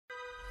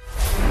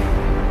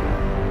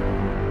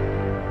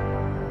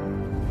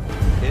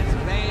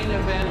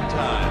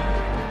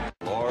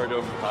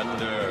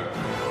Thunder.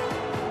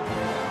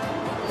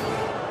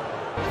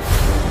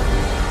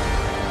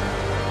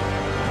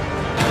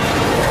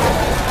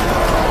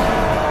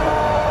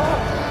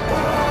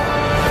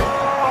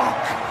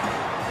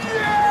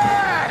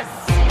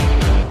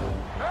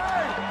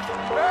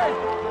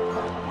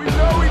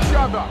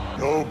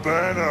 No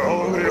banner,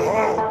 only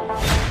hope.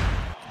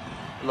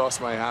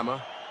 Lost my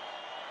hammer,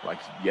 like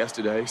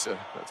yesterday, so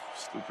that's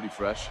still pretty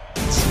fresh.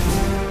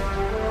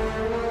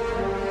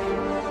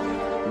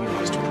 We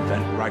must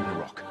prevent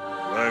Ragnarok.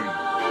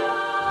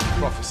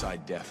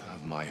 Prophesied death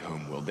of my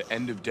homeworld, the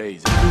end of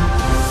days.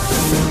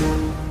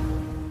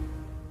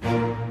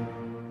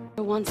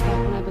 Once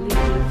back when I believed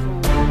in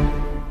the throne,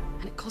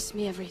 and it cost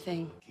me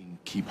everything.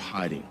 Keep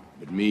hiding,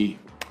 but me,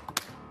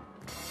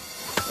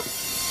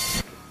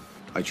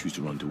 I choose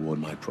to run toward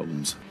my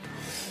problems.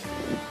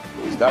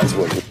 That's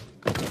what you...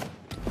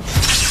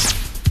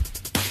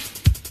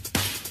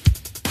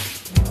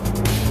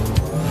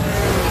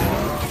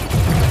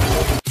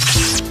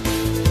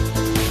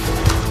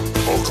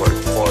 Hulk like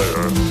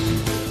fire,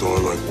 Thor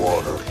like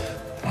water.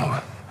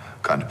 Oh,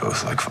 kind of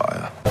both like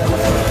fire.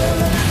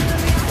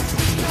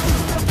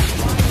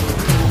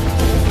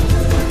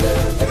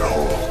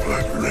 Hulk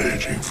like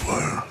raging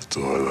fire,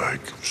 Thor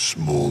like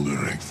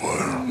smoldering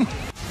fire.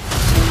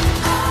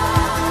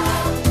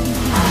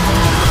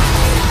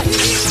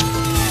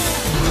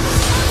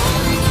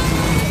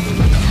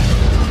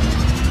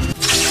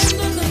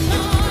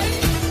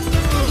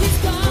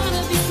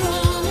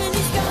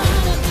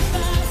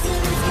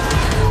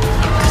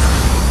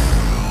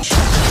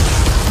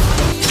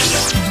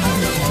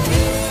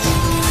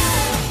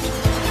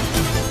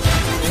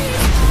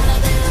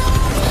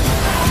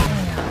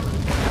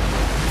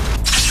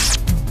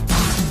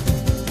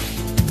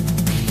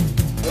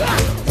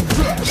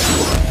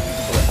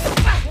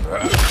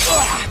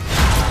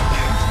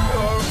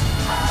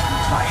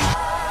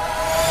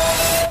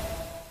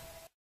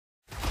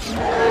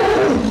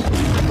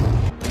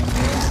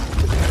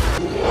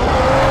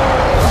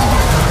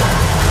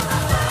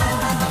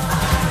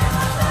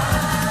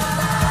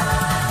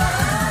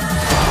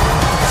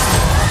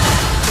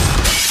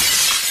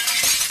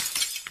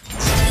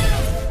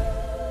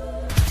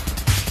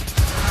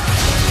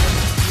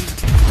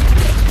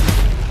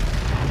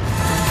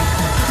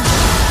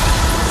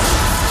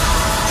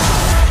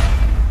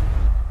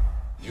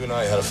 You and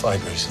I had a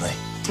fight recently.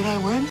 Did I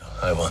win?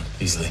 I won,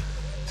 easily.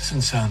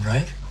 Doesn't sound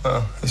right.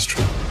 Well, it's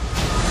true.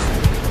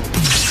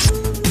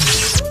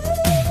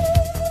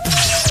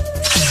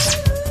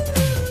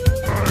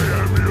 I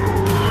am your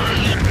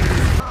enemy.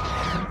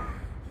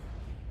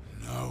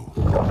 No.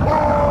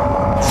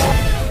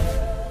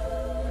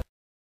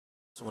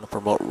 I want to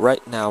promote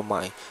right now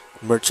my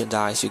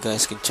merchandise you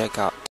guys can check out.